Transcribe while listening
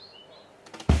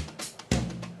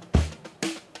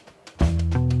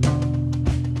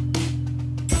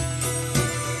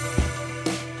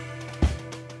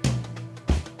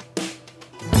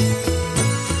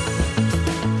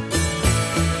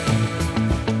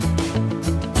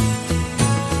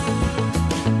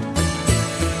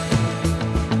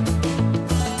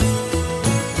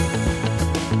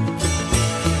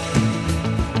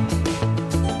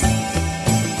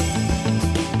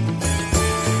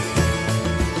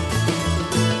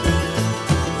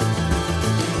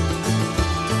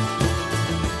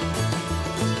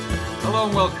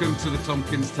and welcome to the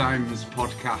Tompkins Times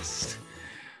podcast.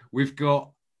 We've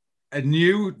got a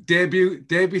new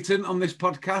debutant on this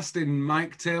podcast in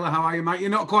Mike Taylor. How are you, Mike? You're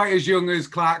not quite as young as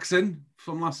Clarkson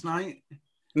from last night.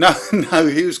 No,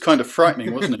 he was kind of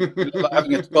frightening, wasn't he? He looked like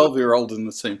having a 12-year-old in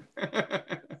the team.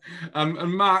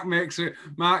 and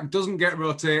Mark doesn't get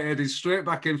rotated. He's straight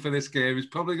back in for this game. He's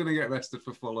probably going to get rested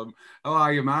for Fulham. How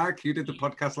are you, Mark? You did the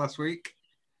podcast last week.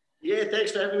 Yeah,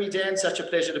 thanks for having me, Dan. Such a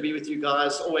pleasure to be with you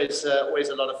guys. Always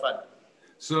a lot of fun.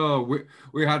 So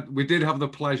we did have the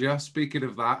pleasure, speaking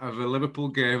of that, of a Liverpool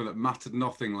game that mattered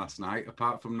nothing last night,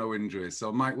 apart from no injuries.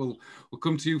 So Mike, we'll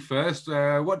come to you first.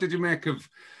 What did you make of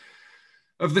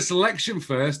the selection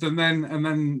first, and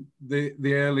then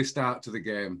the early start to the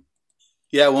game?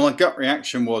 Yeah, well, my gut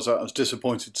reaction was I was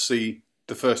disappointed to see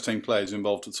the first team players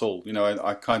involved at all. You know,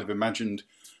 I kind of imagined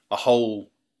a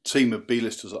whole team of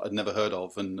B-listers that I'd never heard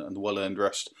of and well-earned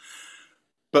rest.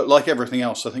 But like everything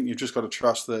else, I think you've just got to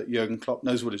trust that Jurgen Klopp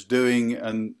knows what he's doing.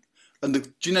 And do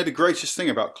you know, the greatest thing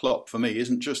about Klopp for me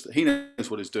isn't just that he knows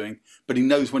what he's doing, but he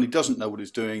knows when he doesn't know what he's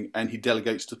doing, and he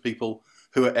delegates to people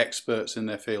who are experts in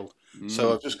their field.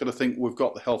 So I've just got to think we've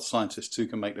got the health scientists who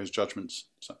can make those judgments.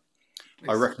 So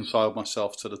I reconciled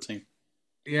myself to the team.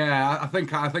 Yeah, I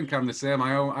think I'm the same.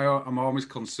 I'm always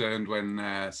concerned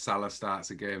when Salah starts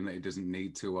a game that he doesn't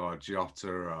need to, or Jota,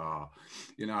 or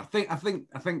I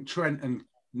think Trent and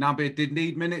Naby did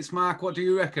need minutes. Mark, what do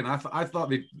you reckon? I thought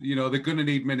they're going to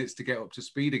need minutes to get up to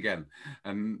speed again,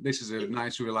 and this is a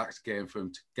nice, relaxed game for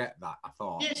them to get that. I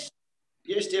thought.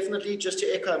 Yes, definitely. Just to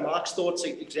echo Mark's thoughts,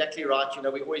 exactly right.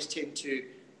 We always tend to,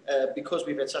 because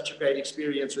we've had such a great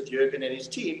experience with Jurgen and his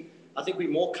team, I think we're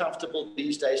more comfortable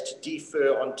these days to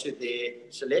defer onto their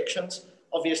selections.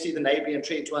 Obviously, the Naby and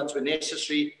Trent ones were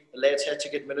necessary. The lads had to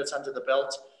get minutes under the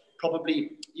belt.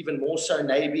 Probably even more so,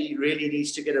 Naby really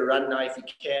needs to get a run now if he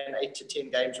can, 8 to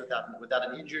 10 games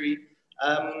without an injury.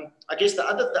 I guess the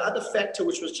other factor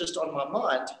which was just on my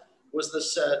mind was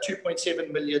this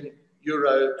 2.7 million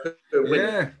euro per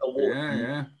win award.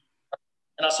 Yeah.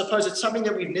 And I suppose it's something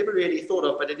that we've never really thought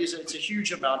of, but it's a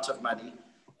huge amount of money.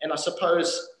 And I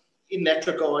suppose in that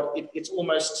regard, it's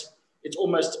almost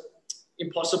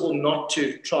impossible not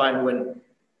to try and win.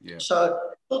 Yeah. So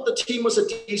I thought the team was a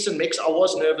decent mix. I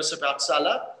was nervous about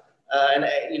Salah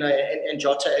and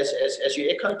Jota as you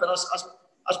echoed, but I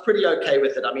was pretty okay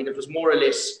with it. I mean, it was more or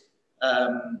less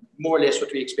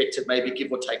what we expected, maybe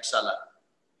give or take Salah.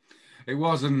 It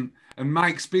was, and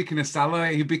Mike, speaking of Salah,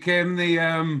 he became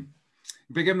the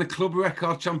club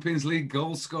record Champions League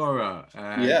goal scorer.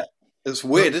 Yeah. It's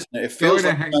weird, isn't it? It feels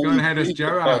going ahead as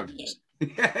Gerrard.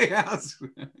 Yeah, he has.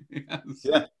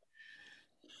 Yeah.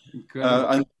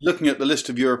 And looking at the list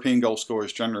of European goal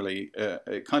scorers generally,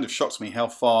 it kind of shocks me how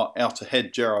far out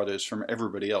ahead Gerrard is from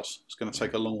everybody else. It's going to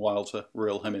take a long while to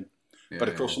reel him in. Yeah, but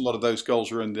of course, a lot of those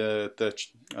goals are in the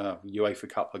UEFA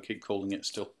Cup. I keep calling it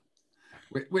still.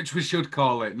 Which we should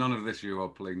call it. None of this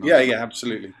Europa League. Yeah,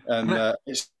 absolutely. And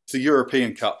it's the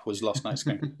European Cup was last night's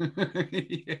game.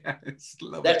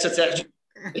 That's exactly.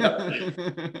 Yeah.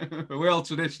 We're all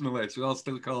traditionalists. We all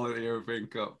still call it the European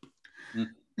Cup.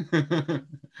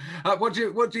 What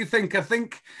do you think? I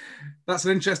think that's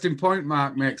an interesting point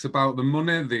Mark makes about the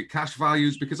money, the cash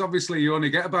values, because obviously you only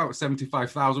get about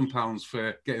 £75,000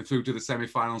 for getting through to the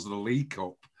semi-finals of the League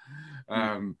Cup.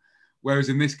 Whereas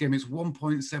in this game, it's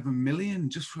 1.7 million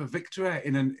just for a victory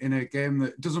in a game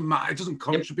that doesn't matter. It doesn't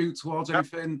contribute towards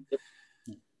anything.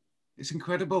 It's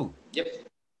incredible. Yep,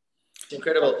 it's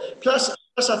incredible. Plus,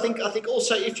 I think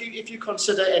also if you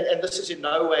consider, and this is in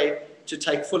no way to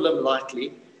take Fulham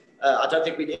lightly. I don't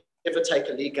think we'd ever take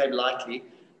a league game lightly.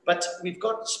 But we've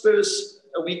got Spurs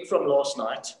a week from last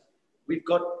night. We've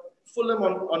got Fulham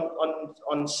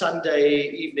on Sunday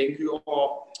evening, who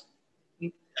are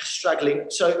struggling.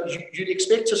 So you'd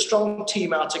expect a strong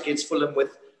team out against Fulham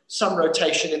with some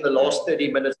rotation in the last 30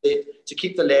 minutes there to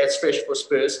keep the lads fresh for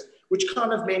Spurs, which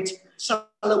kind of meant Salah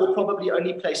will probably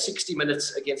only play 60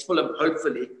 minutes against Fulham,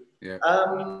 hopefully. Yeah.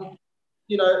 I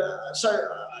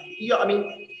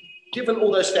mean, given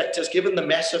all those factors, given the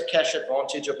massive cash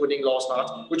advantage of winning last night,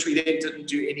 which we then didn't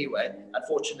do anyway,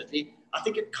 unfortunately, I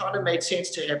think it kind of made sense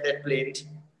to have that blend.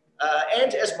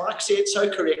 And as Mike said so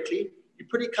correctly, you're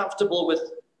pretty comfortable with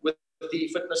the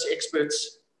fitness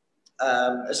experts'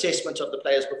 assessment of the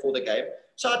players before the game.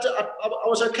 So I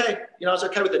was okay. I was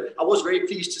okay with it. I was very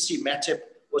pleased to see Matip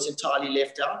was entirely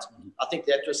left out. I think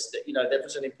that was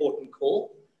an important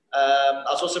call. I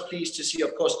was also pleased to see,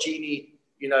 of course, Gini,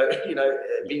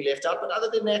 being left out. But other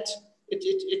than that,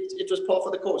 it was par for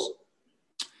the course.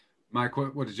 Mike,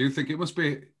 what did you think? It must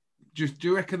be. Do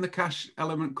you reckon the cash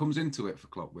element comes into it for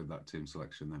Klopp with that team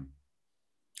selection then?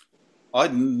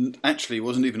 Actually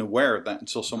wasn't even aware of that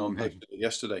until someone me. posted it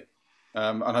yesterday.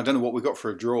 And I don't know what we got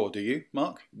for a draw. Do you,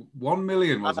 Mark? 1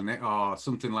 million, wasn't it? Or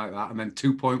something like that. And then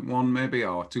 2.1 maybe,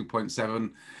 or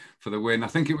 2.7 for the win. I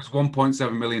think it was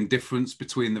 1.7 million difference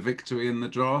between the victory and the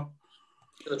draw.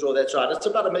 The draw, that's right. It's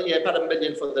about a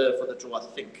million for the draw, I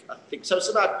think. So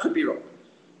that could be wrong.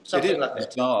 Something like that. It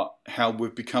is bizarre how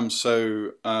we've become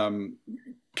so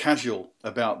casual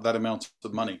about that amount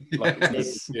of money. Like,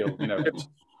 it's no big deal, you know.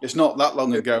 It's not that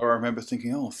long ago I remember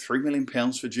thinking, oh, £3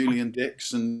 million for Julian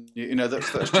Dix, and you know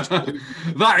that's just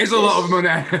that is a lot of money.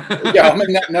 Yeah, I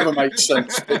mean that never made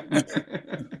sense, but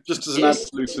just as an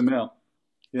absolute amount.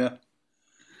 Yeah.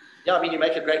 Yeah, I mean, you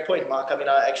make a great point, Mark. I mean,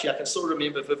 I can still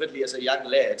remember vividly as a young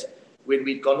lad when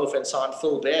we'd gone off and signed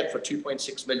Phil Baird for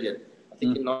 2.6 million. I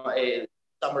think in the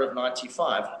summer of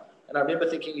 '95, and I remember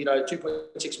thinking,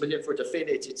 2.6 million for a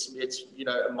defender, it's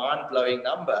a mind-blowing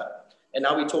number. And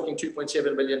now we're talking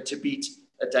 2.7 million to beat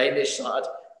a Danish side,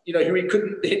 who we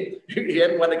couldn't then, who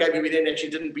hadn't won a game, who we then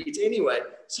actually didn't beat anyway.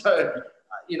 So,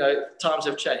 times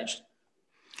have changed.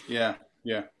 Yeah,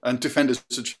 and defenders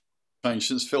have changed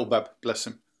since Phil Babb, bless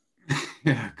him.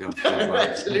 Yeah, God.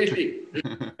 Absolutely.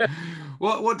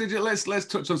 What did you? Let's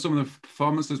touch on some of the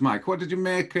performances, Mike. What did you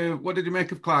make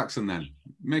of Clarkson then,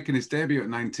 making his debut at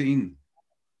 19?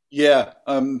 Yeah,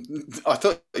 I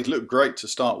thought he looked great to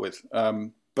start with,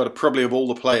 but probably of all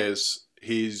the players,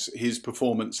 his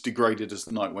performance degraded as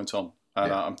the night went on.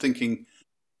 And I'm thinking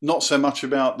not so much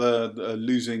about the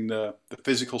losing the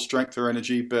physical strength or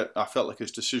energy, but I felt like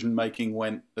his decision making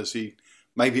went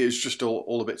maybe it was just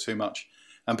all a bit too much.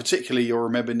 And particularly, you'll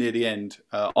remember near the end,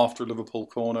 after a Liverpool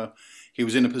corner, he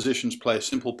was in a position to play a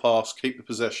simple pass, keep the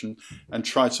possession, and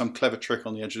tried some clever trick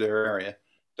on the edge of their area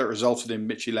that resulted in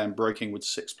Mitchy Lamb breaking with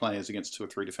 6 players against 2 or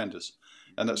 3 defenders.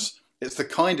 And it's the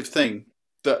kind of thing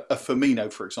that a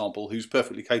Firmino, for example, who's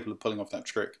perfectly capable of pulling off that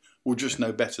trick, will just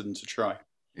know better than to try.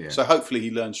 Yeah. So hopefully he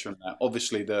learns from that.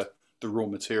 Obviously, the raw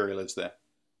material is there.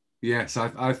 Yes, I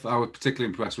was particularly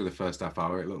impressed with the first half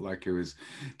hour. It looked like he was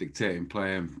dictating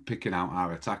play and picking out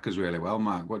our attackers really well.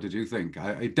 Mark, what did you think?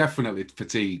 He definitely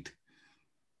fatigued.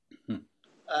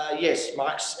 Yes,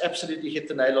 Mike's absolutely hit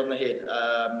the nail on the head.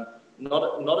 Not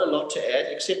a lot to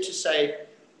add, except to say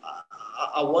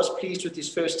I was pleased with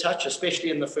his first touch,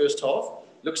 especially in the first half.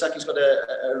 Looks like he's got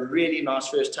a really nice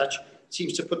first touch.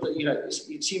 Seems to put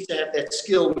it seems to have that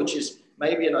skill, which is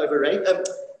maybe an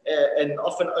an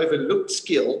often overlooked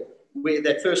skill, where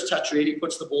that first touch really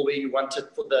puts the ball where you want it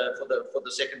for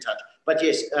the second touch. But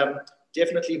yes,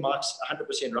 definitely Mike's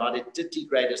 100% right. It did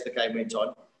degrade as the game went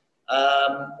on.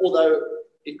 Although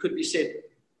it could be said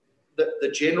that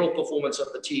the general performance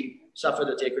of the team suffered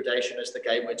a degradation as the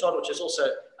game went on, which is also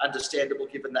understandable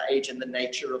given the age and the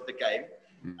nature of the game.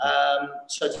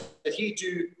 So did he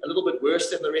do a little bit worse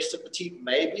than the rest of the team?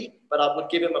 Maybe, but I would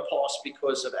give him a pass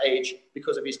because of age,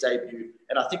 because of his debut.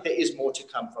 And I think there is more to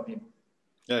come from him.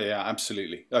 Yeah,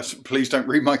 absolutely. Please don't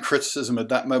read my criticism at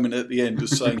that moment at the end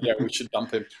as saying, yeah, we should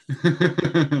dump him.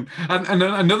 and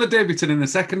another debutant in the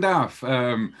second half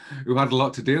who had a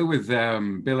lot to deal with,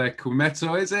 Billy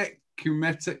Kumeto, is it?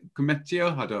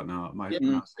 Kumetio? I don't know. My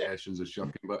pronunciations are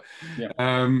shocking. But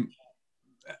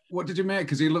what did you make?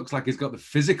 Because he looks like he's got the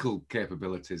physical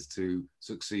capabilities to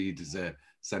succeed as a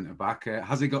centre-back.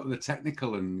 Has he got the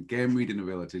technical and game-reading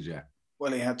abilities yet?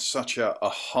 Well, he had such a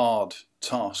hard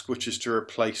task, which is to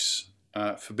replace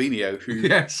Fabinho, who...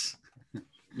 Yes.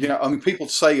 I mean, people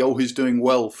say, he's doing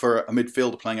well for a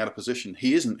midfielder playing out of position.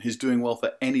 He isn't. He's doing well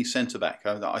for any centre-back.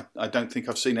 I don't think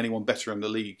I've seen anyone better in the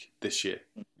league this year,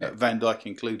 Van Dijk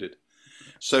included.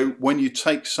 So when you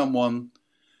take someone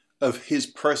of his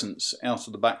presence out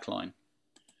of the back line,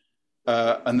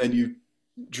 and then you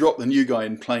drop the new guy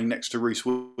in playing next to Reece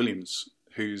Williams,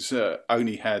 who's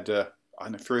only had...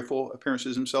 3 or 4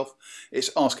 appearances himself, it's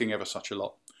asking ever such a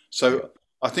lot. So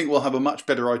I think we'll have a much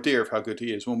better idea of how good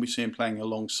he is when we see him playing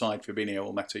alongside Fabinho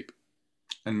or Matip.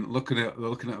 And looking at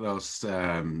those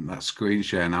that screen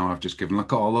share now I've just given,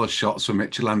 look at all those shots from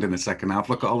Midtjylland in the second half.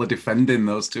 Look at all the defending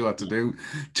those two had to do.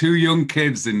 2 young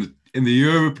kids in the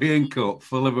European Cup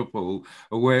for Liverpool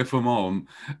away from home,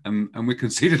 and we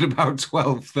conceded about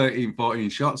 12, 13, 14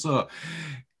 shots. So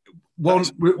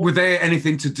were there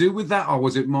anything to do with that, or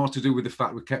was it more to do with the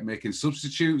fact we kept making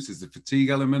substitutes? Is the fatigue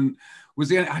element? Was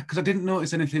there? Because I didn't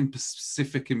notice anything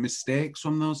specific in mistakes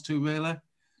from those two, really.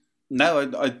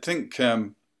 No, I think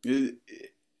Fabinho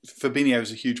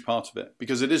is a huge part of it,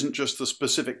 because it isn't just the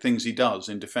specific things he does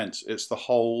in defence. It's the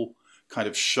whole kind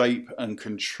of shape and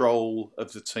control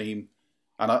of the team.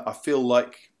 And I feel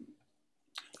like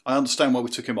I understand why we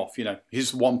took him off.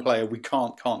 He's one player we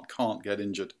can't get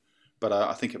injured. But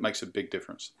I think it makes a big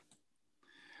difference.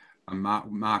 And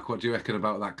Mark, what do you reckon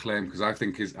about that claim? Because I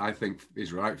think he's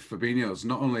right. Fabinho's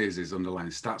not only is his underlying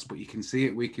stats, but you can see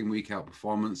it week in, week out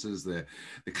performances, the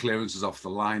clearances off the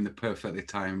line, the perfectly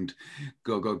timed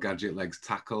go gadget legs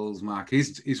tackles. Mark,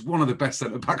 he's one of the best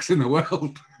centre backs in the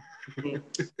world.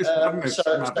 It's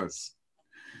madness.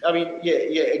 I mean, yeah.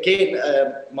 Again,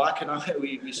 Mike and I,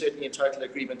 we're certainly in total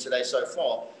agreement today so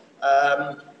far.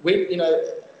 When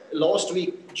last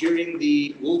week during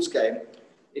the Wolves game,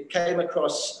 it came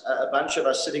across a bunch of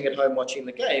us sitting at home watching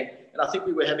the game, and I think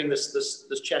we were having this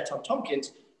chat on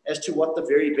Tompkins as to what the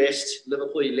very best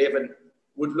Liverpool 11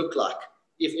 would look like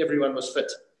if everyone was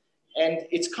fit. And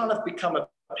it's kind of become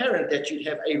apparent that you'd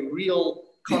have a real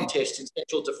contest in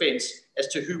central defence as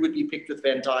to who would be picked with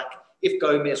Van Dijk if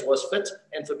Gomez was fit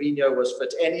and Fabinho was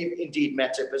fit, and indeed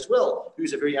Matip as well,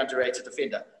 who's a very underrated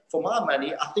defender. For my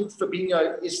money, I think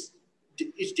Fabinho is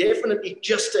definitely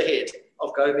just ahead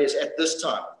of Gomez at this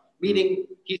time, meaning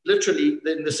he's literally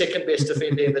the second best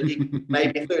defender in the league,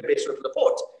 maybe third best with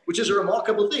Laporte, which is a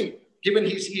remarkable thing, given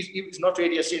he's not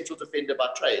really a central defender by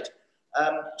trade.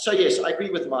 So yes, I agree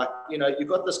with Mike. You've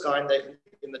got this guy in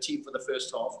the team for the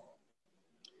first half,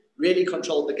 really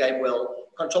controlled the game well,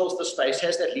 controls the space,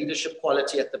 has that leadership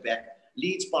quality at the back,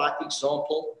 leads by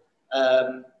example,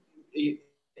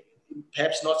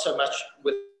 perhaps not so much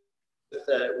with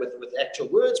actual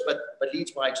words, but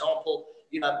leads by example.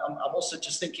 I'm also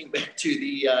just thinking back to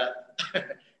the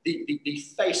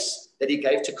face that he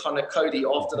gave to Connor Cody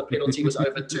after the penalty was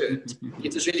overturned.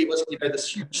 It just really was,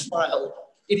 this huge smile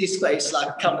in his face,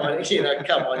 like, come on,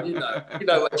 come on, you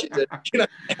know what you did, and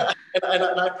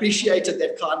I appreciated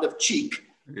that kind of cheek,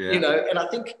 and I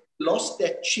think lost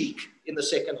that cheek in the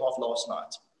second half last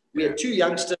night. We had two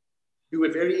youngsters who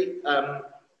were very,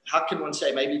 how can one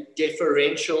say, maybe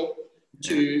deferential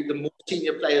to the more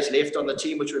senior players left on the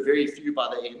team, which were very few by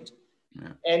the end.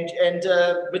 Yeah. And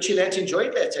Midtjylland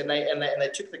enjoyed that, and they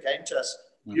took the game to us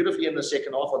beautifully in the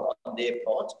second half on their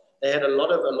part. They had a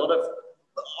lot of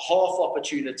half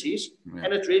opportunities,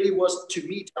 and it really was, to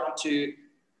me, down to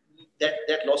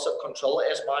that loss of control,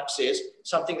 as Mike says,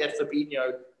 something that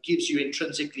Fabinho gives you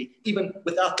intrinsically, even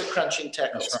without the crunching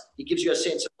tackles. Right. He gives you a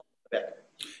sense of the back.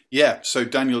 Yeah, so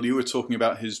Daniel, you were talking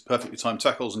about his perfectly timed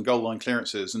tackles and goal line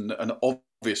clearances, and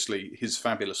obviously he's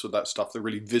fabulous with that stuff. They're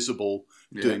really visible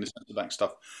doing the centre-back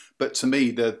stuff. But to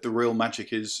me, the real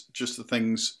magic is just the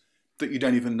things that you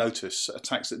don't even notice,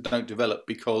 attacks that don't develop,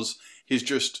 because he's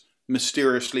just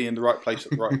mysteriously in the right place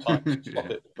at the right time. I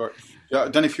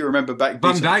don't know if you remember back...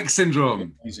 Van Dijk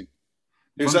syndrome. Amazing.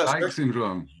 Van Dijk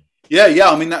syndrome. Yeah,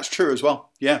 I mean, that's true as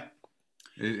well. Yeah.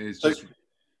 It's just...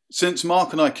 Since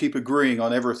Mark and I keep agreeing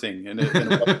on everything in a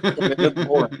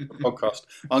podcast,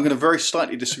 I'm going to very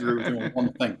slightly disagree with you on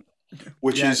one thing,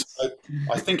 which is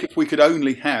I think if we could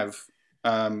only have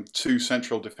two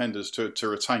central defenders to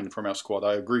retain from our squad,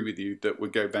 I agree with you that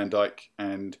would go Van Dijk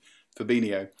and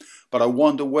Fabinho. But I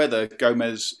wonder whether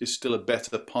Gomez is still a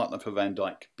better partner for Van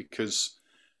Dijk, because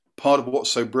part of what's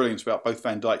so brilliant about both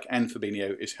Van Dijk and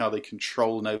Fabinho is how they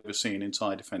control and oversee an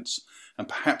entire defence. And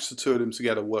perhaps the two of them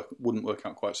together wouldn't work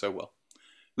out quite so well.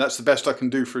 That's the best I can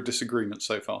do for a disagreement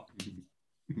so far.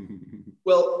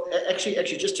 Well, actually,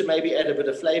 just to maybe add a bit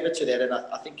of flavour to that, and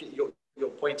I think your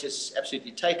point is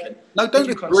absolutely taken. No, don't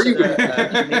agree with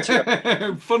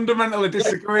me. Fundamentally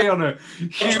disagree on a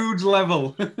huge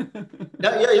level.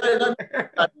 No.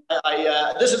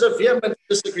 This is a vehement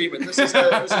disagreement. This is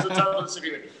a total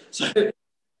disagreement. So the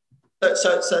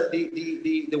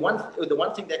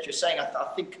one thing that you're saying, I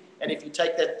think, and if you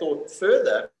take that thought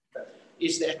further,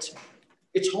 is that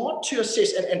it's hard to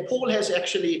assess, and Paul has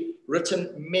actually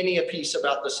written many a piece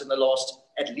about this in the last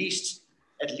at least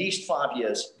 5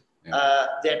 years.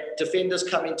 That defenders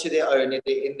come into their own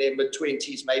in their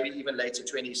mid-20s, maybe even later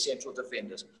 20s, central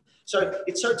defenders. So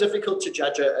it's so difficult to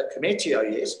judge a Cometio,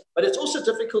 yes, but it's also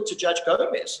difficult to judge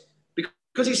Gomez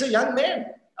because he's a young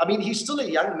man. I mean, he's still a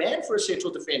young man for a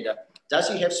central defender. Does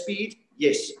he have speed?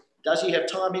 Yes. Does he have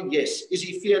timing? Yes. Is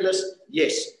he fearless?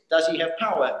 Yes. Does he have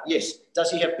power? Yes.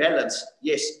 Does he have balance?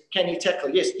 Yes. Can he tackle?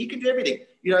 Yes. He can do everything.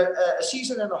 A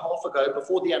season and a half ago,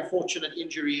 before the unfortunate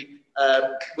injury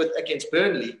against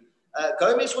Burnley,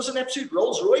 Gomez was an absolute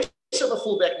Rolls Royce of a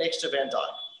fullback next to Van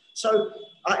Dijk. So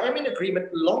I am in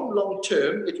agreement. Long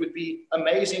term, it would be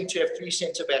amazing to have three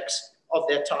centre backs of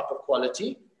that type of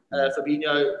quality.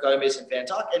 Fabinho, Gomez, and Van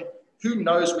Dijk, and who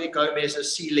knows where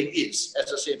Gomez's ceiling is as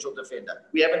a central defender.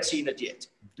 We haven't seen it yet.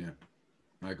 Yeah,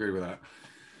 I agree with that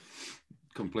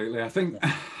completely. I think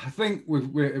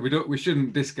we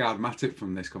shouldn't discard Matip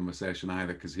from this conversation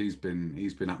either, because he's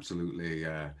been absolutely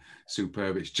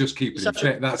superb. It's just keeping him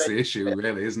fit. That's the issue,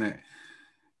 really, isn't it?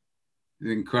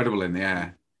 He's incredible in the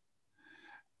air.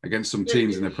 against some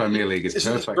teams in the Premier League is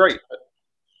perfect. It's great.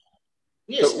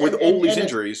 Yes, but with all these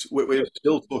injuries, we're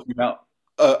still talking about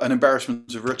an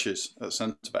embarrassment of riches at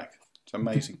centre back. It's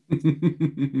amazing.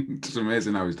 It's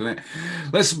amazing how he's done it.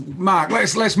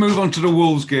 Let's move on to the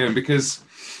Wolves game, because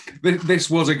this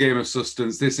was a game of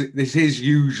substance. This is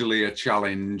usually a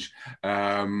challenge.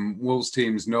 Wolves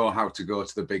teams know how to go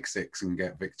to the Big Six and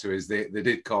get victories. They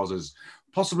did cause us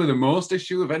possibly the most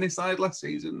issue of any side last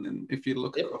season, and if you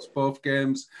look across both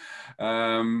games.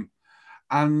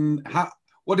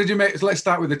 What did you make? Let's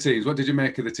start with the teams. What did you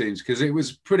make of the teams? Because it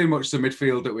was pretty much the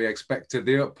midfield that we expected.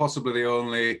 Possibly the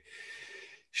only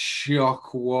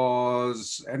shock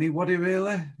was anybody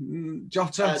really?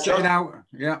 Jota sitting out.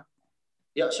 Yeah.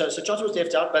 Yeah, so Jota was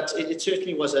left out, but it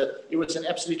certainly was an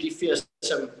absolutely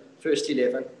fearsome first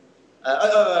 11,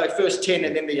 first 10,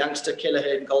 and then the youngster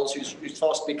Kelleher in goals, who's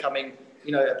fast becoming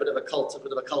a bit of a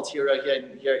cult hero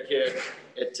here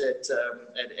at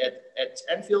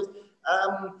Anfield.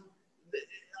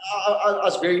 I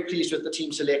was very pleased with the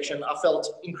team selection. I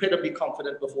felt incredibly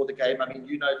confident before the game. I mean,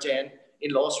 Dan,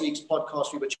 in last week's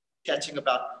podcast, we were chatting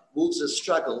about Wolves'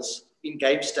 struggles in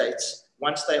game states.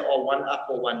 Once they are one up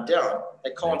or one down,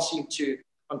 they can't seem to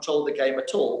control the game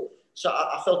at all. So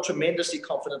I felt tremendously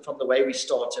confident from the way we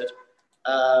started.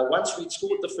 Once we'd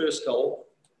scored the first goal,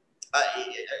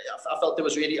 I felt there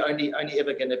was really only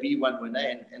ever going to be one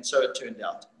winner, and so it turned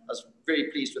out. I was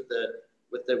very pleased with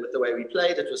the way we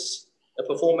played. It was a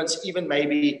performance, even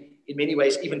maybe in many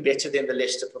ways even better than the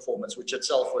Leicester performance, which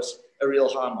itself was a real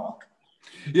high mark.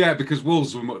 Yeah, because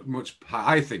Wolves were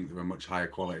I think they were a much higher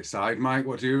quality side. Mike,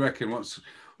 what do you reckon? What's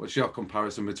your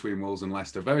comparison between Wolves and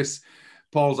Leicester?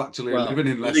 Paul's actually living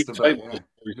in Leicester.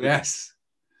 Yes.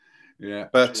 Yeah.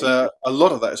 But a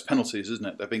lot of that is penalties, isn't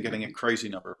it? They've been getting a crazy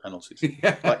number of penalties.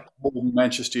 Yeah. Like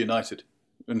Manchester United.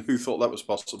 And who thought that was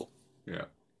possible? Yeah,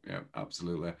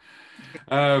 absolutely.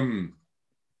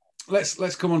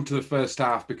 Let's come on to the first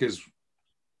half, because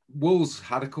Wolves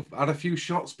had a few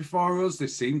shots before us. They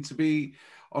seemed to be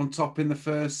on top in the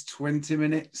first 20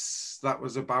 minutes. That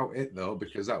was about it, though,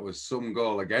 because that was some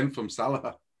goal again from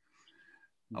Salah.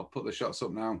 I'll put the shots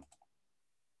up now.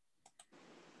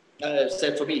 Is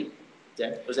that for me?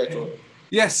 Dan? Was that for?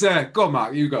 Yes, go on,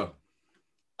 Mark. You go.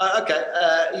 Okay.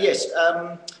 Yes.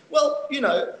 Well,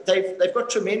 they've got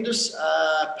tremendous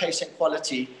pace and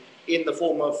quality in the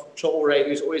form of Traore,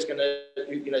 who's always going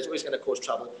to cause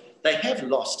trouble. They have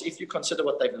lost, if you consider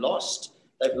what they've lost.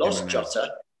 They've lost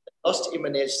Jota, lost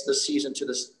Jimenez this season to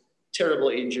this terrible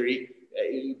injury.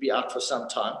 He'll be out for some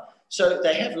time. So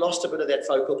they have lost a bit of that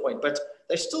focal point, but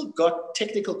they've still got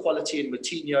technical quality in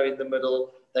Moutinho in the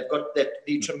middle. They've got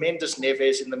the tremendous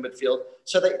Neves in the midfield.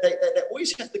 So they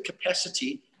always have the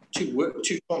capacity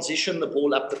to transition the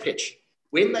ball up the pitch.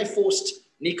 When they forced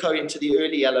Nico into the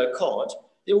early yellow card,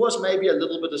 there was maybe a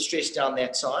little bit of stress down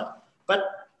that side,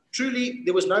 but truly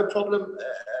there was no problem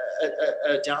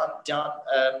down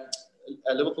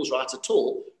Liverpool's right at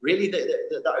all. Really,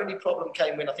 the only problem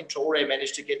came when I think Traore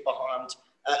managed to get behind.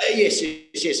 Yes.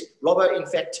 Robbo, in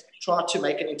fact, tried to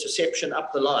make an interception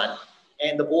up the line,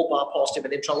 and the ball bypassed him,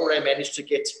 and then Traore managed to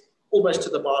get almost to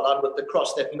the byline with the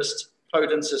cross that missed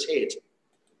Podence's head,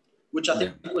 which I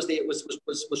think was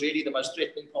really the most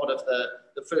threatening part of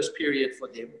the first period for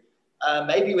them.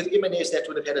 Maybe with Jimenez that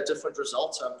would have had a different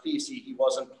result, so I'm pleased he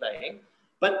wasn't playing.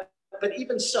 But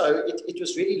even so, it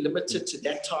was really limited to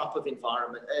that type of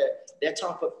environment, that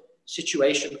type of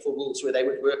situation for Wolves, where they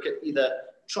would work it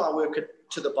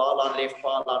to the byline left,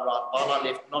 byline right, byline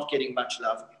left, not getting much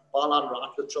love, byline right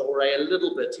with Traore a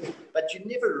little bit. But you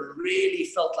never really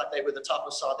felt like they were the type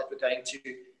of side that were going to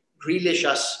Grealish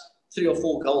us 3 or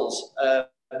 4 goals.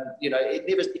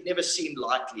 It never seemed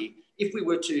likely. If we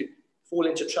were to fall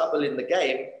into trouble in the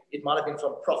game, it might have been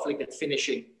from profligate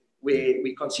finishing, where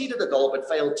we conceded a goal but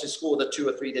failed to score the 2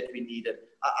 or 3 that we needed.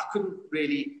 I couldn't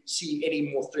really see any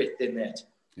more threat than that.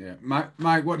 Yeah,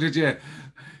 Mike, what did you?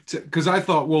 Because I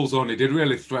thought Wolves only did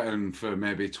really threaten for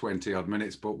maybe 20 odd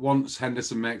minutes, but once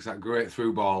Henderson makes that great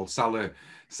through ball, Salah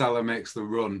makes the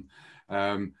run.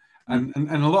 And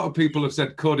a lot of people have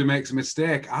said Cody makes a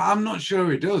mistake. I'm not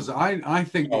sure he does. I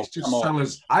think it's just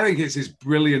Salah's. I think it's his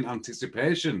brilliant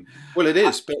anticipation. Well, it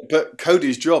is, but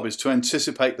Cody's job is to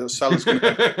anticipate that Salah's going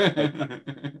to.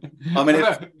 I mean,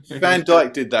 if Van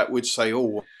Dijk did that, we'd say,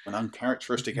 "Oh, an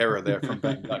uncharacteristic error there from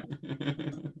Van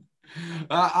Dijk."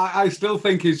 I still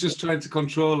think he's just trying to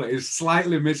control it. He's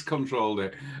slightly miscontrolled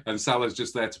it, and Salah's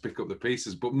just there to pick up the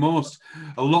pieces. But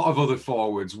a lot of other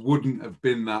forwards wouldn't have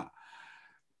been that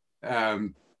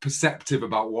perceptive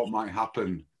about what might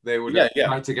happen. They would have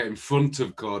tried to get in front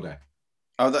of Cody.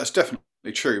 Oh, that's definitely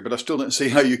true, but I still don't see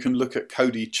how you can look at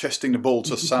Cody chesting the ball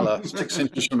to Salah 6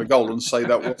 inches from the goal and say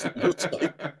that wasn't a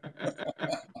mistake.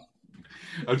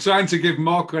 I'm trying to give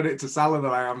more credit to Salah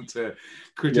than I am to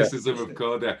criticism of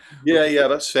Cody. Yeah,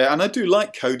 that's fair. And I do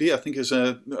like Cody. I think he's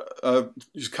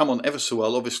come on ever so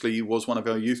well. Obviously, he was one of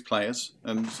our youth players,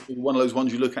 and one of those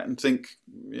ones you look at and think,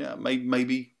 yeah,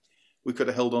 maybe we could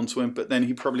have held on to him, but then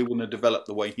he probably wouldn't have developed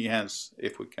the way he has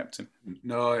if we'd kept him.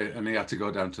 No, and he had to go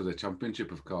down to the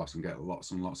Championship, of course, and get lots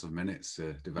and lots of minutes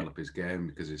to develop his game,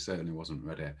 because he certainly wasn't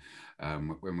ready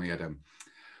when we had him.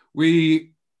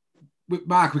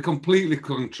 Mark, we completely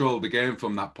controlled the game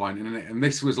from that point, and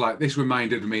this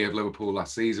reminded me of Liverpool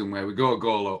last season, where we go a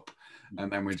goal up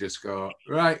and then we just go,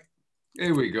 right,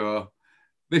 here we go.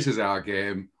 This is our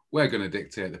game. We're going to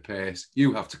dictate the pace.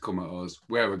 You have to come at us.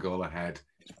 We're a goal ahead.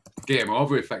 Game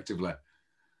over, effectively.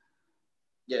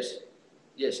 Yes,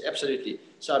 absolutely.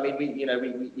 So I mean,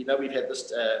 we know we've had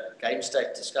this game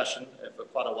state discussion for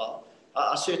quite a while.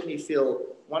 I certainly feel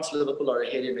once Liverpool are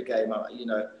ahead in the game,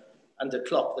 under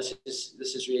Klopp, this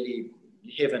is really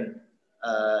heaven.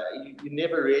 You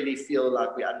never really feel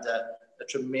like we're under a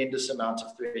tremendous amount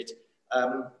of threat.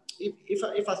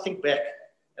 If I think back,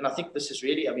 and I think this is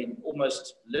really, I mean,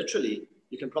 almost literally,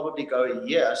 you can probably go a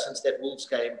year since that Wolves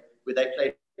game where they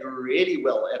played really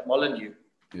well at Molineux.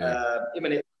 Yeah.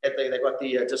 Jimenez, they got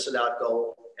the disallowed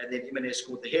goal, and then Jimenez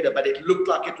scored the header, but it looked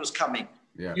like it was coming.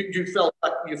 Yeah. You felt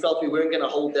we weren't going to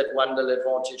hold that 1-0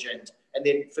 advantage, and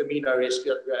then Firmino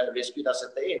rescued us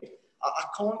at the end.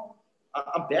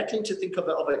 I'm battling to think of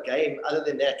a game other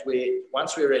than that where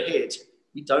once we're ahead,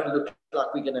 we don't look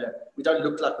like we're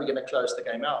gonna close the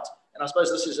game out. And I suppose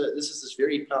this is this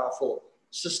very powerful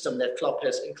system that Klopp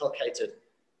has inculcated.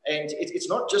 And it's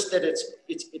not just that it's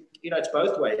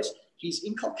both ways. He's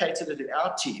inculcated it in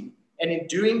our team, and in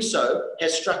doing so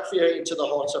has struck fear into the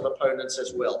hearts of opponents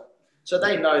as well. So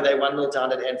they know they 1-0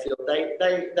 down at Anfield.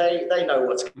 They know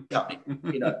what's coming.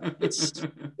 It's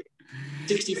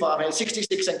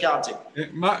 66 and counting.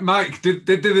 Mike, did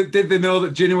they know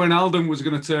that Gino Wijnaldum was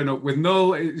going to turn up? With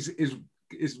Noel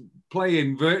is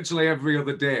playing virtually every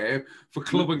other day for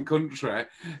club and country,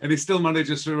 and he still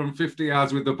manages to run 50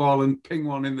 yards with the ball and ping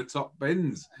one in the top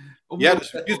bins. Yeah,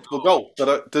 it's a beautiful goal.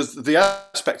 But the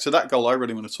aspect of that goal I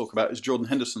really want to talk about is Jordan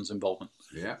Henderson's involvement.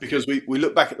 Yeah. Because we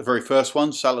look back at the very first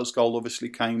one. Salah's goal obviously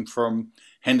came from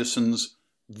Henderson's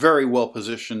very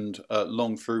well-positioned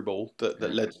long through ball that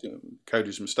led to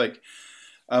Cody's mistake.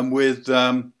 With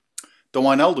the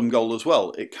Wijnaldum goal as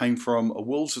well, it came from a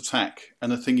Wolves attack,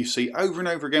 and the thing you see over and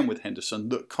over again with Henderson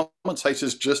that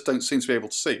commentators just don't seem to be able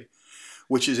to see,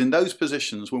 which is in those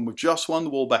positions when we've just won the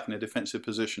ball back in a defensive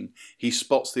position, he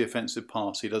spots the offensive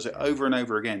pass. He does it over and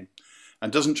over again,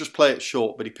 and doesn't just play it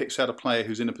short, but he picks out a player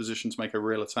who's in a position to make a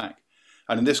real attack.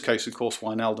 And in this case, of course,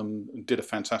 Wijnaldum did a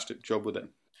fantastic job with it.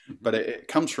 But it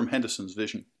comes from Henderson's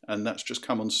vision, and that's just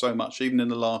come on so much, even in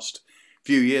the last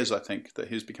few years, I think, that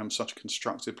he's become such a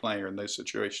constructive player in those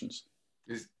situations.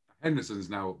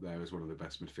 Henderson's now up there as one of the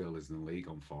best midfielders in the league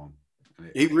on form.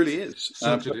 He really is.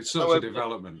 It's such a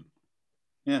development.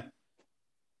 Yeah.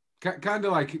 Kind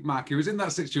of like Mark, he was in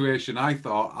that situation.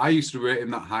 I used to rate him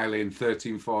that highly in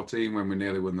 13-14 when we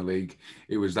nearly won the league.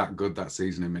 He was that good that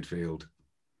season in midfield.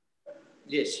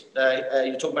 Yes.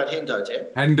 You're talking about Hendo, Tim?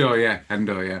 Hendo,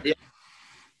 yeah.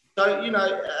 So,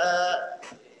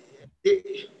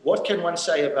 what can one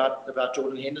say about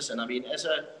Jordan Henderson? I mean, as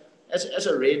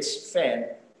a Reds fan,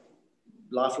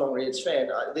 lifelong Reds fan,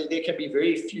 there can be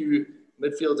very few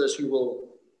midfielders who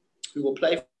will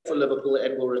play for Liverpool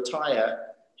and will retire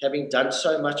having done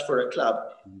so much for a club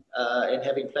and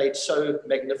having played so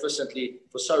magnificently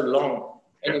for so long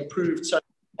and improved so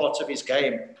many parts of his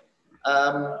game.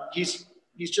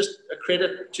 He's just a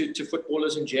credit to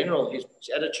footballers in general. His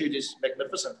attitude is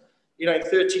magnificent. In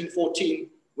 13-14,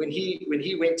 when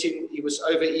he went in, he was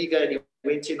over eager and he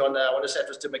went in on, I want to say it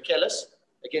was to McAllis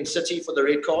against City for the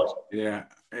red card. Yeah.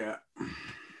 And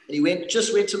he went a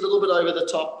little bit over the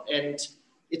top, and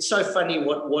it's so funny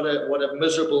what a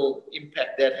miserable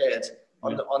impact that had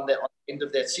on the end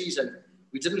of that season.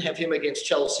 We didn't have him against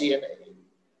Chelsea, and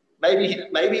maybe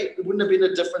it wouldn't have been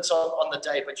a difference on the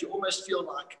day, but you almost feel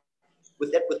like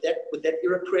with that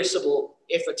irrepressible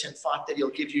effort and fight that he'll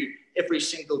give you every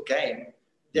single game,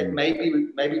 that maybe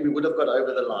we would have got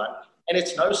over the line. And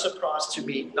it's no surprise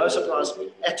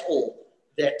at all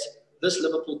that this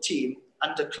Liverpool team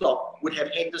under Klopp would have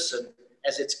Henderson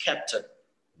as its captain,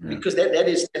 because that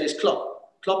is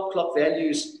Klopp. Klopp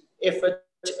values effort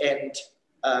and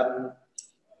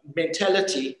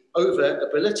mentality over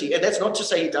ability, and that's not to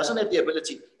say he doesn't have the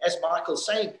ability. As Michael's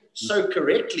saying so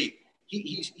correctly,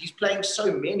 he's playing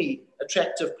so many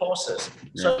attractive passes.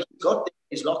 Yeah. So he's got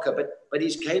his locker, but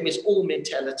his game is all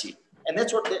mentality, and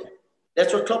that's what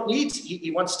Klopp needs.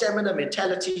 He wants stamina,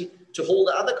 mentality to hold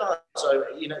the other guys over,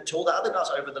 to hold the other guys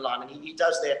over the line, and he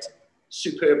does that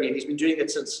superbly. And he's been doing it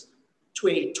since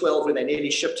 2012 when they nearly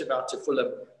shipped him out to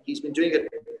Fulham. He's been doing it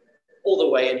all the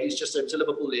way, and he's just a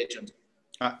Liverpool legend.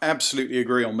 I absolutely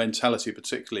agree on mentality,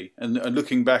 particularly, and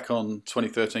looking back on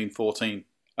 2013-14.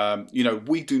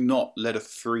 We do not let a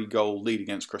 3-goal lead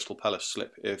against Crystal Palace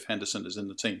slip if Henderson is in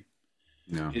the team.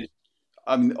 No.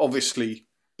 Obviously,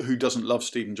 who doesn't love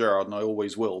Steven Gerrard, and I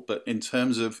always will, but in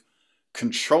terms of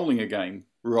controlling a game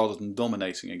rather than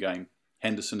dominating a game,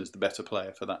 Henderson is the better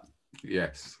player for that.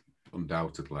 Yes,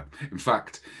 undoubtedly. In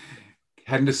fact,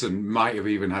 Henderson might have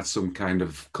even had some kind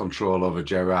of control over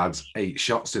Gerrard's 8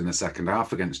 shots in the second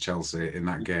half against Chelsea in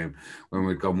that game when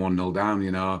we'd gone 1-0 down.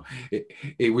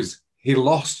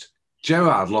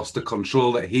 Gerrard lost the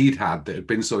control that he'd had that had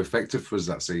been so effective for us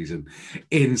that season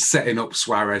in setting up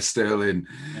Suarez, Sterling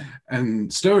and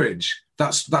Sturridge.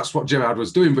 That's what Gerrard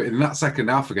was doing. But in that second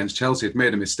half against Chelsea, he'd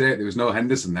made a mistake. There was no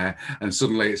Henderson there. And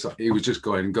suddenly he was just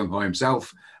going gung-ho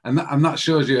himself. And that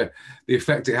shows you the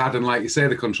effect it had. And like you say,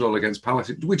 the control against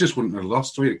Palace, we just wouldn't have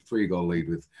lost 3-goal lead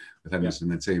with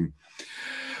Henderson in the team.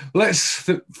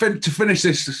 To finish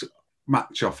this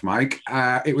match off, Mike,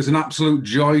 it was an absolute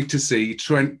joy to see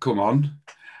Trent come on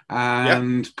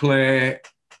and play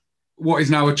what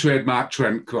is now a trademark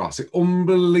Trent cross.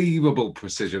 Unbelievable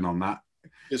precision on that.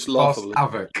 It's laughable.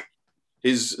 Havoc.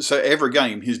 So every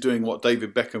game he's doing what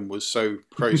David Beckham was so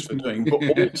praised for doing, but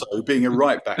also being a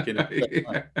right back in it.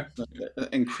 An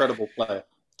incredible player.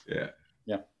 Yeah.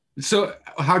 So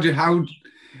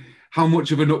how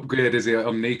much of an upgrade is he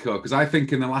on Nico? Because I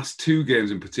think in the last 2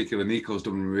 games in particular, Nico's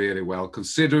done really well,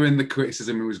 considering the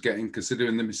criticism he was getting,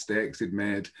 considering the mistakes he'd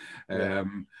made. I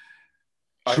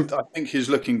think he's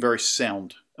looking very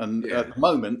sound. And at the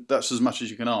moment, that's as much as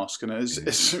you can ask. And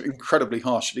it's incredibly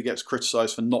harsh that he gets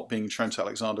criticised for not being Trent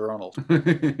Alexander-Arnold.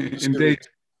 Indeed.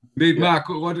 Mark,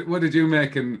 what did you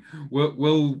make? And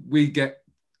will we get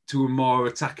to a more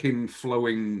attacking,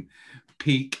 flowing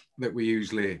peak that we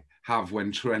usually have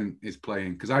when Trent is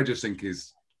playing? Because I just think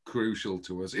he's crucial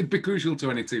to us. It'd be crucial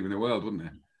to any team in the world, wouldn't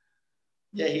it?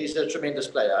 Yeah, he's a tremendous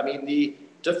player. I mean, the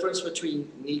difference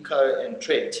between Nico and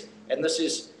Trent, and this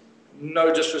is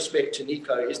no disrespect to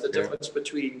Nico, is the difference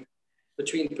between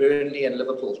Burnley and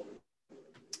Liverpool.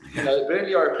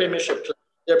 Burnley are a Premiership.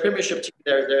 They're a Premiership team.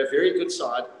 They're a very good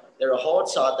side. They're a hard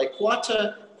side. They're quite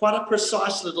a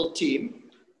precise little team.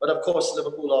 But of course,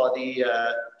 Liverpool are the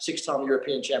 6-time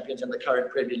European champions and the current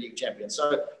Premier League champions.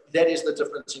 So that is the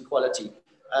difference in quality.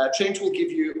 Trent will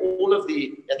give you all of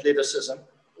the athleticism,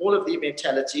 all of the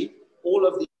mentality, all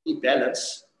of the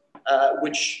balance,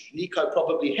 which Nico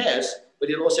probably has. But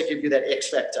he'll also give you that X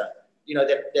factor.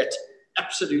 That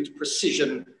absolute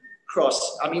precision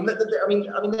cross. I mean,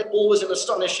 that ball was an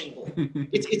astonishing ball.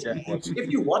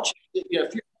 If you watch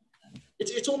it,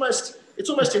 it's almost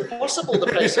impossible to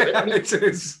place it. I mean, it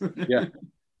is. Yeah.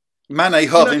 Mane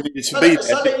hardly needed to be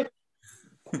there.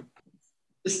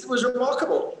 This was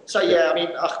remarkable. So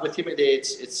with him in there,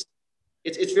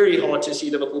 it's very hard to see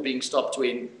Liverpool being stopped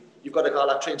when you've got a guy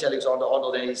like Trent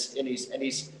Alexander-Arnold and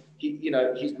he's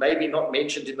maybe not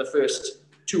mentioned in the first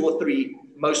 2 or 3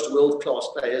 most world-class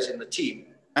players in the team.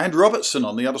 And Robertson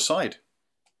on the other side.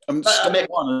 Stop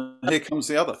one, and here comes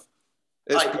the other.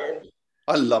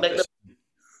 I love this.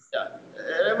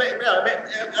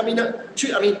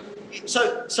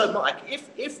 So Mike,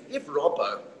 if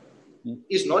Robbo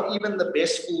is not even the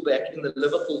best fullback in the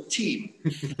Liverpool team,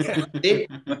 then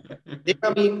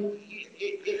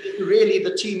really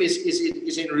the team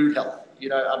is in rude health.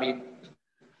 Robbo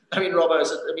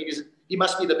he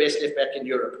must be the best left back in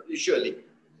Europe, surely.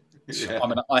 Yeah. I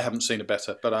mean, I haven't seen a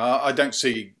better, but I don't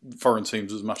see foreign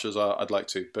teams as much as I'd like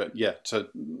to. But yeah, so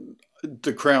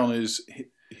the crown is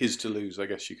his to lose, I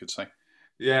guess you could say.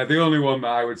 Yeah, the only one that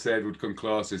I would say would come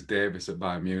close is Davis at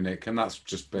Bayern Munich, and that's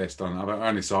just based on I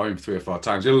only saw him 3 or 4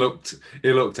 times. He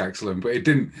looked excellent, but it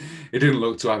didn't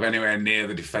look to have anywhere near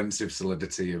the defensive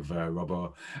solidity of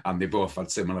Robbo, and they both had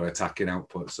similar attacking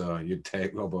output. So you'd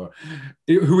take Robbo,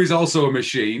 who is also a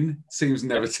machine, seems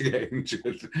never to get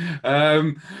injured.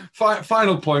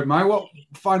 Final point, Mike. What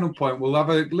final point? We'll have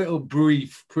a little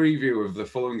brief preview of the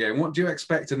Fulham game. What do you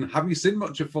expect, and have you seen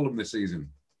much of Fulham this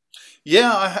season?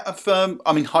 Yeah, I have.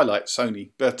 Highlights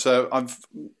only, but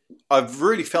I've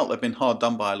really felt they've been hard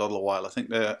done by a lot of the while. I think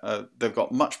they've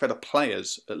got much better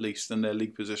players, at least, than their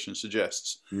league position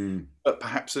suggests. But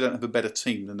perhaps they don't have a better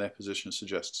team than their position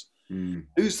suggests.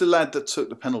 Who's the lad that took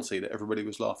the penalty that everybody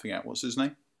was laughing at? What's his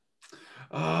name?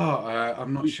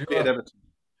 I'm not Who beat sure. Everton?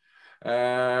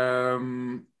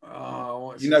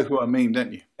 What's You know who I mean,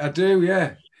 don't you? I do,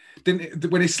 yeah.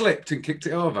 Didn't when he slipped and kicked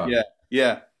it over? Yeah,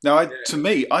 yeah. Now, Yeah. to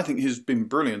me, I think he's been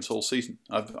brilliant all season.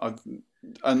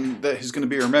 And that he's going to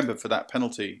be remembered for that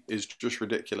penalty is just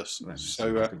ridiculous. Let me see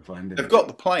So if I can find they've it. got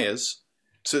the players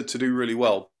to do really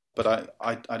well, but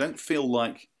I don't feel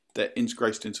like they're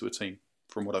integrated into a team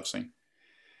from what I've seen.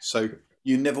 So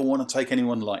you never want to take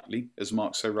anyone lightly, as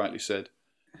Mark so rightly said.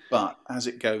 But as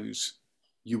it goes,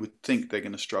 you would think they're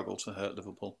going to struggle to hurt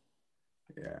Liverpool.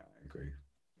 Yeah, I agree.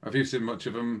 Have you seen much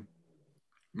of them,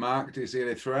 Mark? Do you see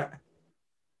any threat?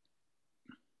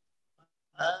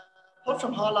 Apart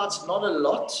from highlights, not a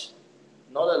lot.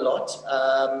 Not a lot.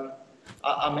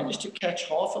 I managed to catch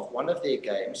half of one of their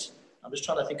games. I'm just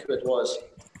trying to think who it was.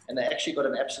 And they actually got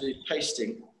an absolute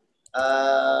pasting.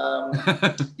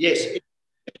 Yes.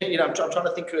 I'm trying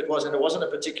to think who it was. And it wasn't a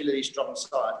particularly strong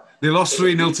side. They lost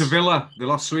 3-0 to Villa. They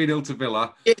lost 3-0 to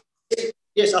Villa.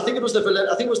 Yes, I think it was the Villa.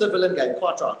 I think it was the Villa game,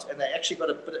 quite right. And they actually got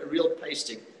a real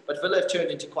pasting. But Villa have turned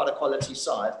into quite a quality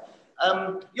side.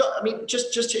 Yeah, I mean,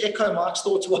 just to echo Mark's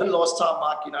thoughts one last time,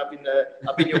 Mark. I've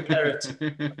been your parrot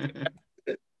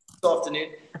this afternoon.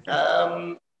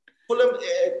 Fulham.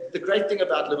 The great thing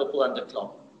about Liverpool under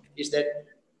Klopp is that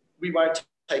we won't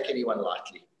take anyone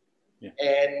lightly,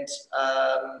 and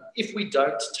if we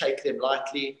don't take them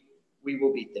lightly, we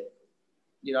will beat them.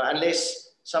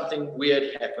 Unless something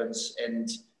weird happens and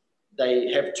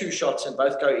they have 2 shots and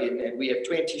both go in, and we have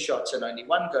 20 shots and only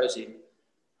 1 goes in.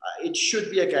 It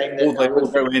should be a game that... Or they all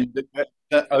go in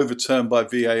overturned by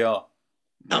VAR.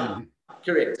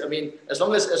 Correct. I mean, as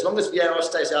long as VAR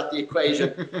stays out the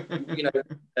equation,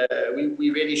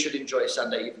 we really should enjoy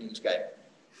Sunday evening's game.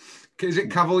 Is it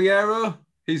Cavallero?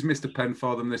 He's missed a pen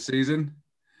for them this season.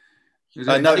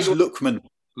 No, it's Lookman.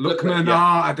 Lookman,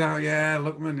 I don't. Yeah,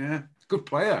 Lookman. Yeah, good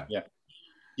player.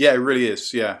 Yeah, it really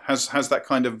is. Yeah, has that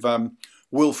kind of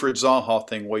Wilfred Zaha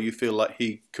thing where you feel like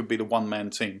he could be the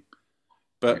one-man team.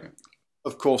 But,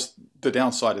 of course, the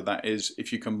downside of that is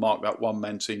if you can mark that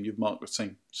one-man team, you've marked the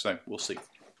team. So we'll see.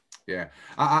 Yeah.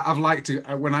 I've liked to...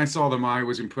 When I saw them, I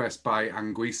was impressed by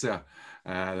Anguissa,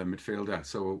 the midfielder.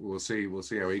 So we'll see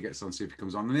how he gets on, see if he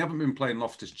comes on. And they haven't been playing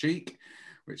Loftus-Cheek,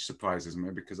 which surprises me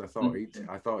because I thought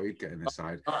he'd get in the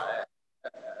side.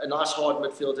 A nice hard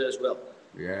midfielder as well.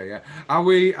 Yeah.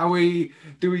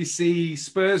 Do we see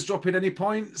Spurs dropping any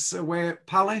points away at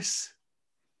Palace?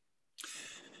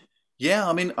 Yeah,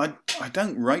 I mean, I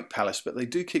don't rate Palace, but they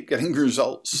do keep getting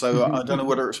results. So I don't know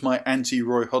whether it's my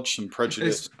anti-Roy Hodgson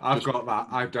prejudice. I've got that.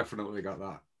 I've definitely got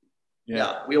that.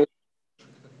 Yeah, we all...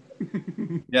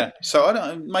 Yeah, so I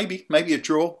don't. Maybe a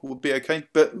draw would be okay.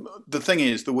 But the thing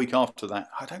is, the week after that,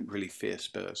 I don't really fear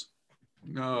Spurs.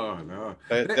 No.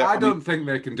 I don't think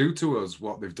they can do to us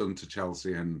what they've done to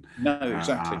Chelsea and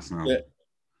exactly. Arsenal.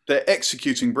 They're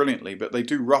executing brilliantly, but they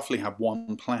do roughly have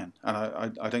one plan,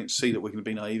 and I don't see that we're going to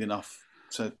be naive enough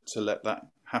to let that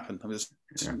happen. I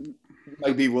mean,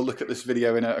 maybe we'll look at this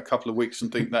video in a couple of weeks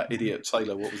and think that idiot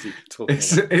Taylor, what was he talking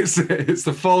about? It's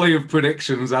the folly of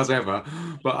predictions as ever.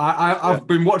 But I've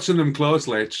been watching them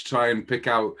closely to try and pick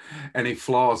out any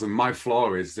flaws, and my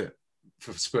flaw is that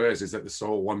for Spurs is that they're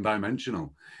so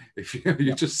one-dimensional. If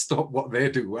you just stop what they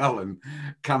do well, and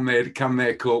can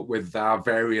they cope with our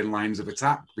varying lines of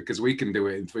attack? Because we can do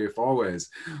it in 3 or 4 ways,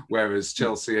 whereas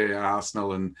Chelsea,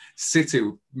 Arsenal, and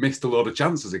City missed a load of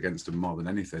chances against them more than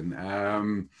anything.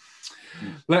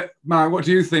 Mark, what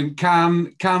do you think?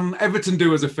 Can Everton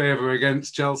do us a favour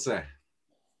against Chelsea?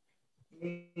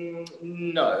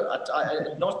 No,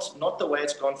 not the way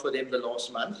it's gone for them the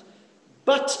last month.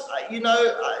 But,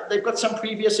 they've got some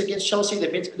previous against Chelsea.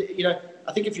 They've been,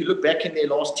 I think if you look back in their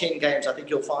last 10 games, I think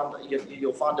you'll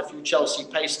find a few Chelsea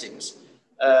pastings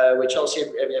where Chelsea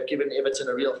have given Everton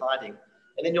a real hiding.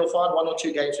 And then you'll find 1 or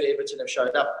 2 games where Everton have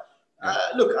showed up.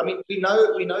 Look, I mean, we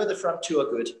know the front 2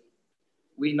 are good.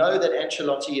 We know that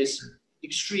Ancelotti is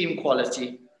extreme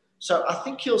quality. So I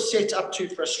think he'll set up to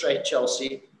frustrate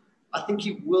Chelsea. I think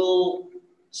he will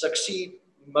succeed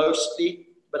mostly,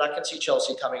 but I can see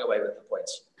Chelsea coming away with the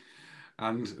points.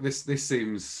 And this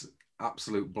seems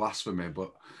absolute blasphemy,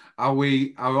 but are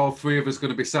all 3 of us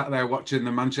going to be sat there watching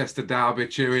the Manchester derby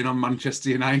cheering on Manchester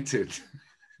United?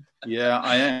 Yeah,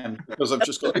 I am, because I've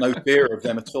just got no fear of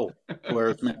them at all,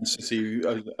 whereas Man City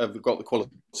have got the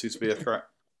quality to be a threat.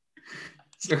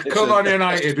 So come on,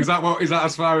 United. Is that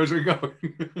as far as we go?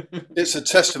 It's a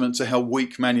testament to how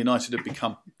weak Man United have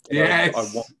become. Yes.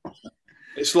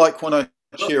 It's like when I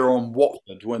cheer on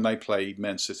Watford when they play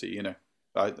Man City,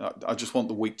 I just want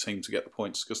the weak team to get the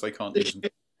points because they can't use them.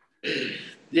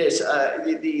 Yes, I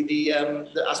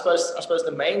suppose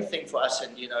the main thing for us,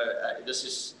 and this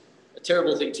is a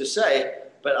terrible thing to say,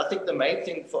 but I think the main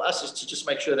thing for us is to just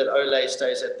make sure that Ole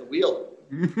stays at the wheel,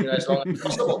 as long as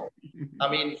possible. I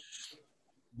mean,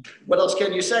 what else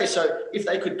can you say? So if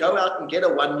they could go out and get a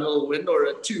 1-0 win or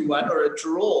a 2-1 or a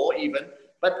draw even,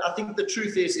 but I think the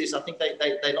truth is I think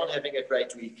they're not having a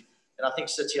great week, and I think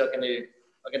City are going to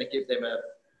give them a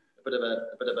bit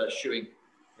of a shoeing.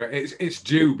 It's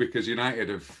due because United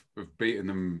have beaten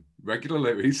them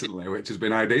regularly recently, which has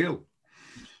been ideal.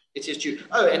 It is due.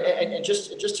 Oh, and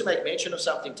just to make mention of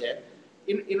something, Dan,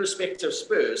 in respect of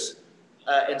Spurs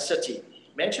and City,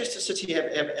 Manchester City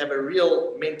have a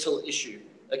real mental issue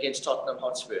against Tottenham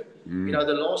Hotspur.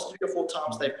 The last 3 or 4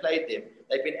 times they've played them,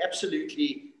 they've been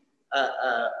absolutely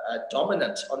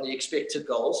dominant on the expected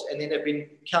goals, and then have been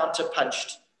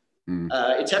counter-punched.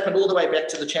 It's happened all the way back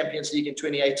to the Champions League in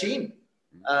 2018.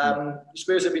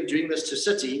 Spurs have been doing this to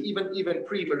City, even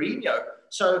pre-Mourinho.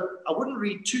 So I wouldn't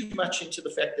read too much into the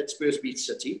fact that Spurs beat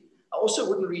City. I also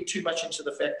wouldn't read too much into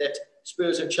the fact that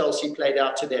Spurs and Chelsea played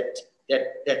out to that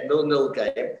 0-0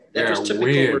 game. That was typical.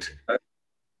 Weird.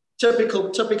 Typical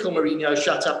Mourinho,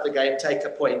 shut up the game, take a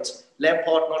point.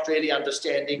 Lampard not really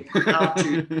understanding how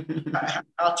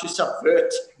to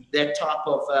subvert that type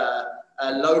of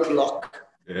low block.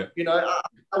 Yeah.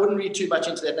 I wouldn't read too much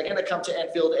into that. They're going to come to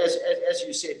Anfield, as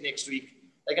you said, next week.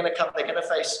 They're going to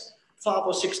face 5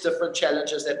 or 6 different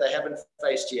challenges that they haven't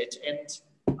faced yet. And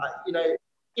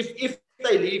if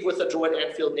they leave with a draw at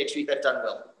Anfield next week, they've done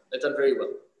well. They've done very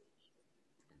well.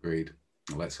 Agreed.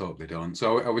 Well, let's hope they don't.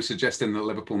 So are we suggesting that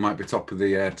Liverpool might be top of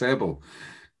the table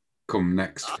come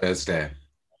next Thursday?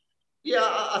 Yeah,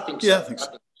 I think so. Yeah, I think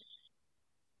so.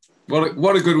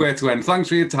 What a good way to end. Thanks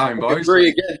for your time, boys. Agree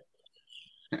again.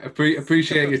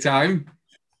 Appreciate your time.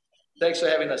 Thanks for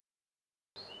having us.